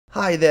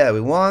Hi there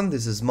everyone,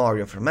 this is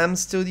Mario from M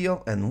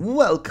Studio and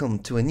welcome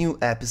to a new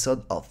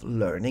episode of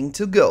Learning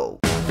to Go.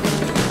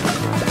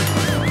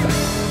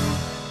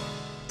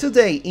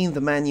 Today in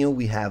the menu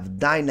we have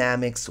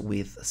Dynamics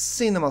with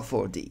Cinema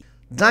 4D.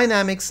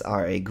 Dynamics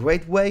are a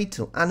great way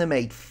to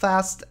animate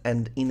fast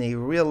and in a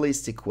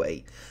realistic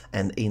way,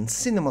 and in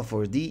Cinema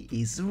 4D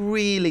is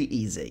really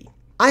easy.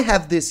 I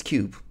have this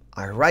cube,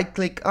 I right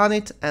click on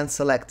it and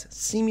select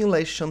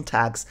Simulation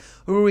Tags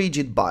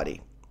Rigidbody.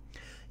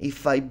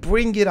 If I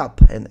bring it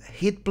up and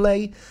hit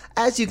play,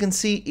 as you can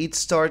see it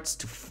starts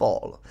to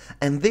fall,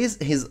 and this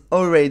is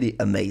already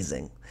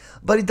amazing,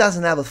 but it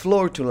doesn't have a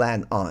floor to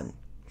land on.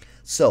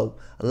 So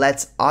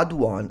let's add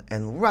one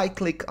and right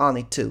click on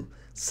it too,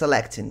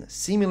 selecting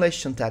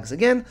Simulation Tags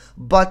again,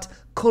 but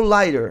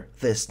Collider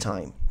this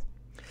time.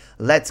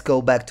 Let's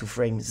go back to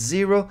frame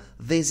 0,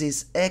 this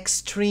is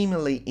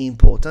extremely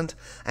important,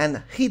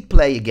 and hit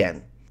play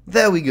again.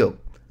 There we go,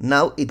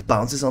 now it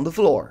bounces on the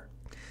floor.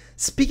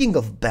 Speaking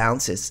of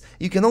bounces,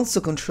 you can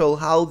also control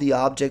how the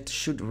object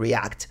should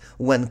react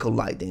when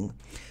colliding.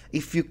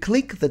 If you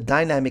click the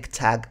dynamic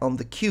tag on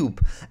the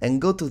cube and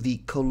go to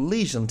the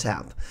collision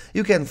tab,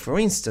 you can, for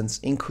instance,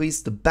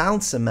 increase the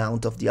bounce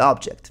amount of the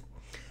object.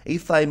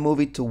 If I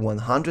move it to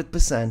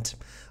 100%,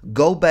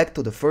 go back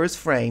to the first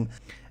frame,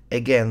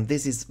 again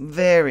this is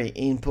very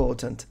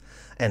important,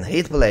 and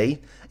hit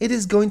play, it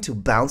is going to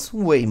bounce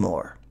way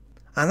more.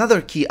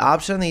 Another key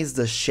option is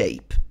the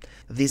shape.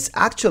 This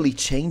actually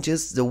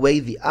changes the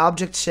way the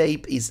object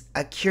shape is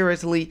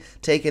accurately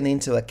taken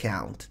into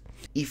account.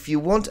 If you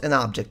want an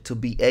object to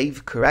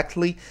behave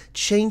correctly,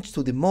 change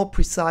to the more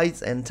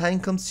precise and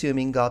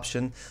time-consuming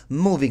option,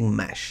 Moving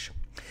Mesh.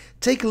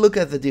 Take a look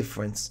at the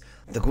difference.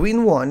 The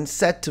green one,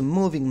 set to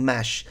Moving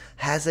Mesh,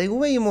 has a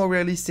way more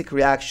realistic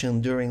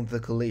reaction during the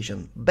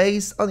collision,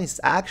 based on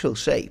its actual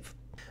shape.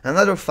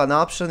 Another fun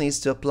option is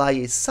to apply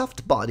a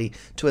soft body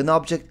to an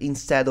object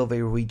instead of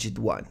a rigid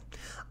one.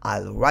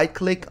 I'll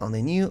right-click on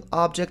a new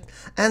object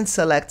and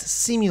select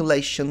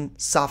Simulation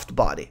Soft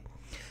Body.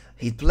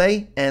 Hit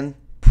play and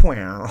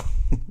pow!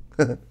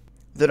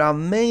 There are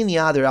many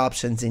other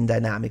options in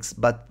Dynamics,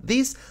 but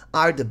these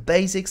are the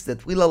basics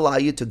that will allow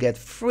you to get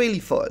freely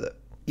further.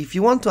 If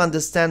you want to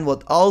understand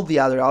what all the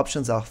other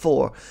options are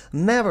for,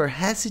 never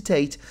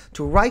hesitate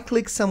to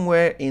right-click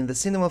somewhere in the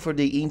Cinema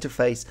 4D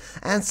interface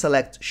and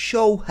select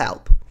Show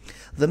Help.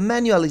 The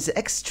manual is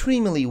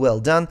extremely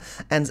well done,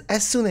 and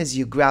as soon as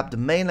you grab the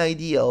main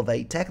idea of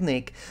a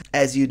technique,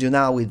 as you do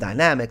now with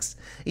Dynamics,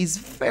 it's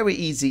very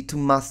easy to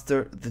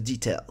master the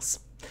details.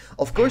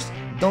 Of course,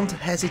 don't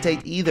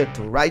hesitate either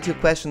to write your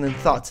question and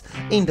thoughts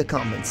in the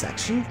comment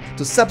section,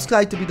 to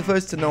subscribe to be the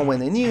first to know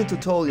when a new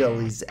tutorial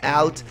is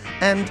out,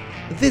 and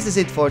this is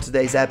it for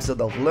today's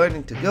episode of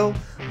Learning to Go.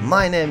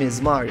 My name is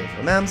Mario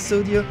from M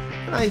Studio,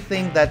 and I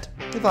think that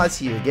if I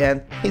see you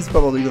again, it's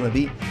probably gonna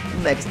be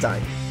next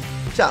time.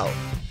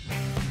 Ciao!